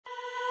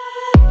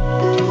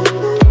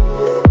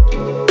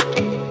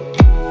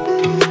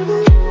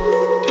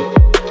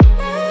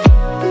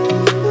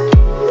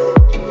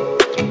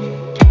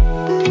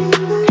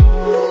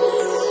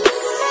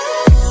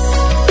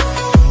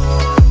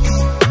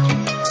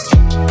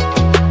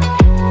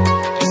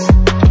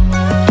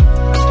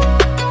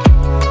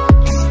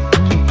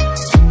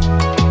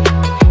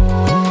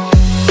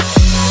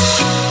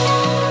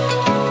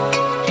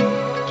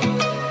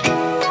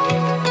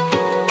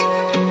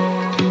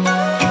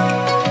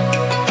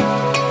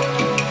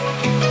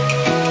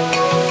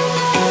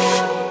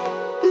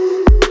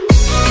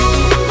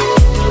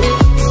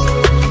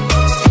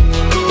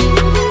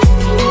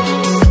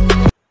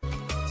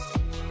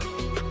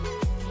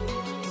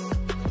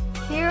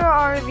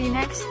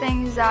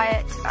things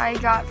that I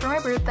got for my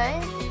birthday.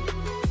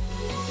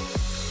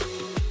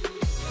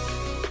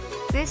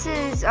 This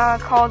is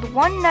called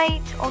One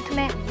Night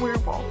Ultimate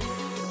Werewolf.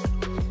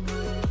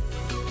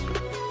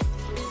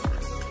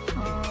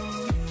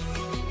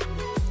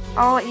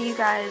 I'll let you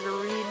guys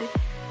read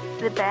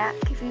the back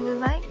if you would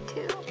like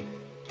to.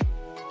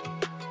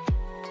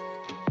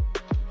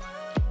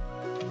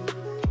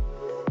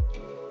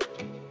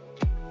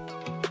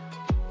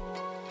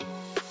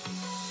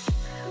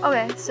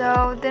 Okay,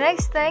 so the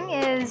next thing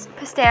is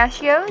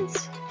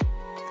pistachios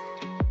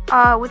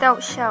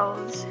without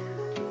shells.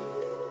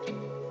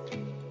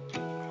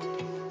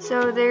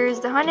 So there's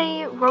the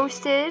honey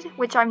roasted,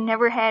 which I've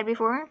never had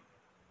before.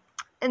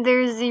 And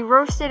there's the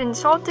roasted and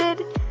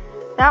salted.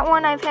 That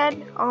one I've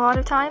had a lot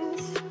of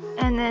times.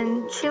 And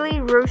then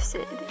chili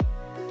roasted.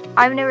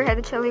 I've never had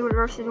the chili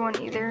roasted one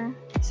either.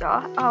 So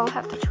I'll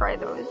have to try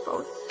those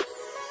both.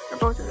 Or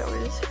both of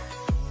those.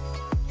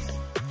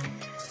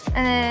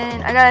 And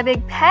then I got a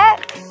big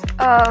pack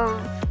of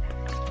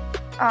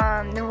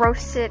the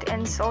roasted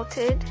and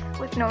salted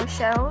with no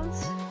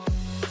shells.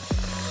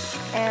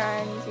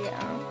 And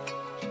yeah,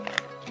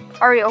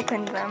 I already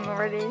opened them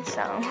already,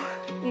 so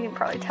you can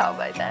probably tell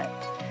by that.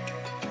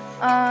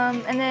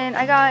 And then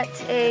I got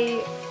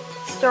a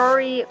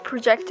story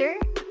projector.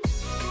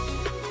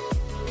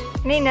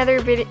 In another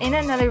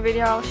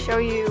video, I'll show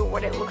you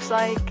what it looks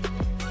like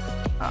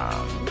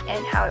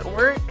and how it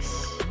works.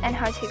 And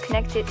how to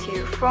connect it to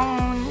your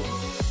phone.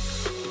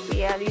 But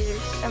yeah, these are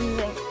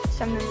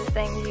some of the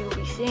things you will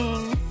be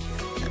seeing.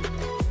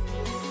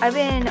 I've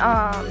been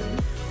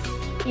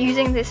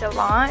using this a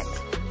lot.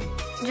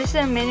 Just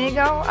a minute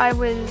ago, I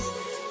was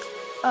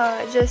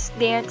just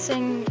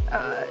dancing.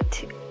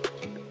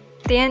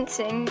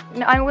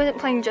 No, I wasn't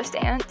playing Just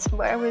Dance,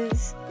 but I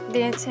was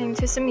dancing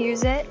to some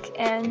music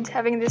and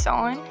having this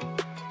on.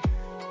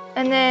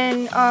 And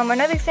then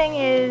another thing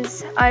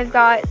is I've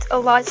got a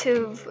lot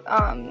of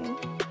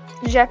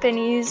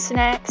Japanese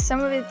snacks.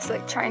 Some of it's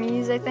like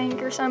Chinese, I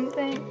think, or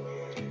something,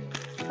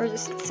 or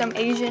just some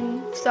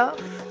Asian stuff.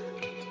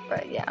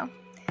 But yeah,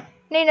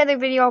 in another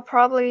video I'll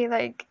probably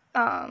like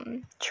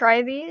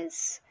try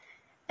these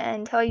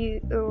and tell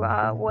you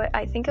what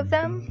I think of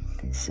them.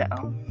 So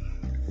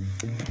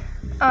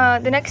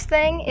the next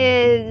thing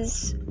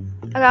is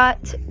I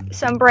got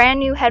some brand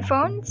new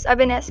headphones. I've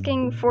been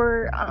asking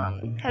for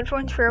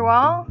headphones for a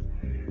while.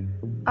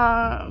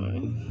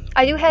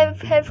 I do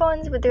have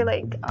headphones, but they're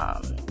like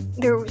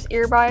those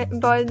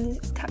earbud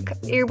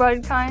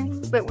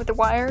kind, but with the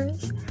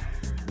wires.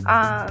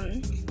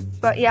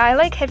 But yeah, I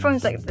like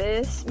headphones like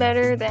this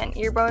better than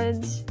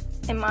earbuds,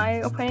 in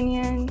my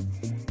opinion.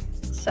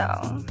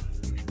 So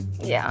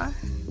yeah,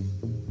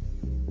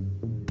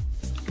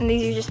 and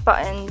these are just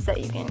buttons that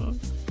you can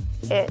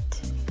hit.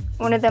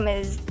 One of them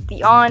is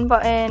the on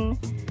button,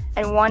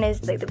 and one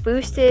is like the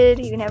boosted.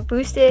 You can have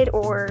boosted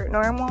or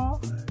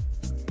normal,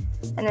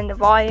 and then the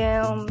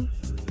volume.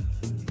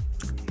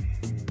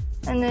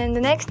 And then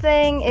the next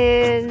thing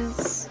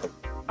is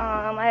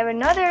I have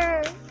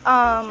another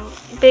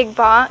big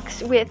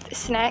box with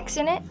snacks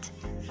in it.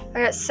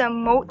 I got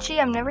some mochi.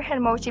 I've never had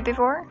mochi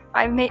before.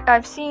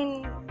 I've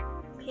seen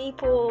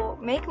people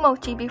make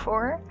mochi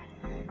before,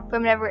 but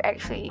I've never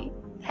actually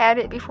had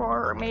it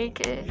before or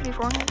make it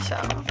before.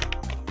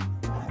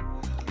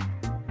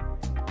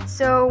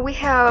 So we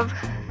have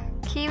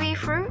kiwi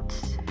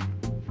fruits,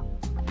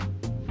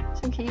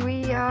 some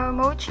kiwi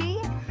mochi,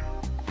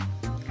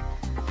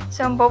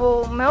 some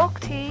bubble milk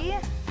tea,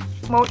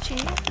 mochi,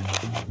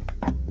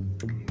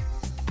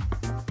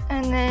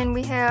 and then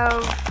we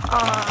have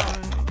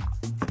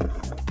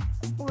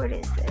what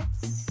is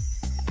this?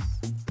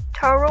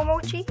 Taro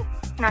mochi.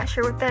 Not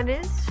sure what that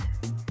is.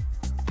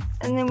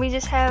 And then we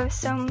just have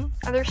some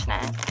other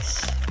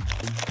snacks.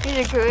 These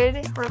are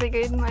good, really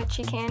good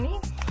mochi candy.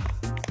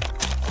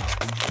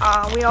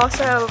 We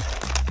also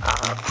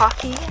have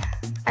Pocky.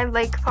 I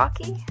like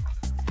Pocky.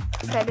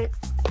 I've had it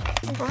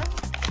before.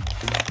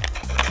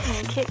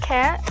 And Kit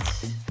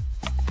Kats.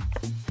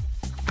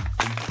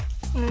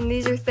 And then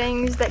these are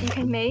things that you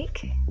can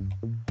make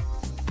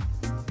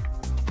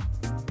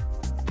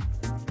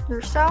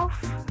yourself.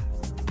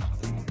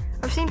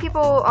 I've seen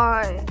people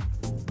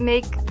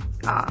make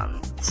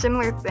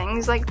similar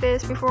things like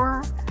this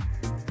before.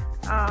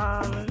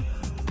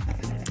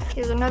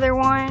 Here's another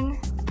one.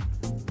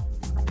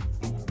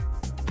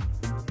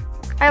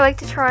 I like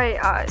to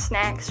try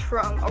snacks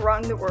from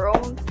around the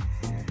world.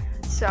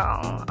 So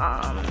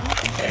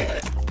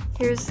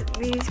here's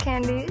these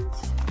candies.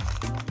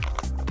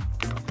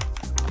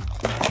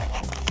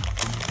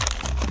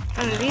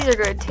 And these are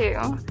good too.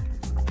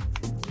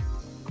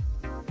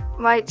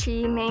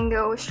 Lychee,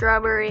 mango,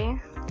 strawberry.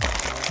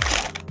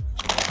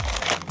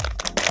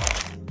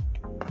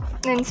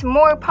 And then some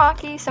more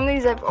Pocky. Some of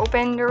these I've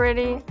opened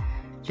already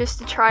just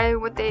to try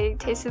what they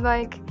tasted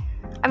like.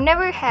 I've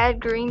never had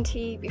green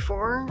tea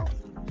before,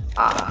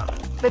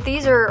 but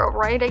these are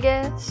alright, I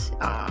guess.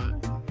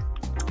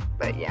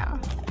 But yeah.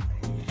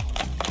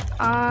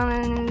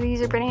 And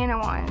these are banana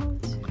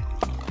ones.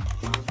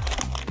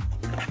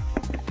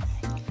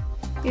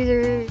 These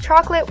are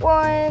chocolate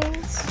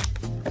ones.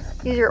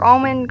 These are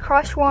almond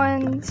crush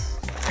ones.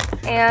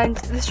 And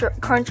the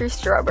crunchy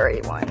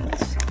strawberry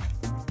ones.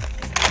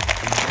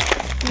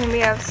 And then we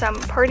have some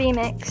party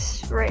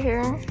mix right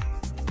here.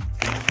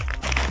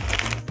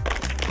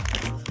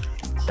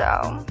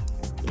 So,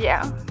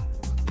 yeah.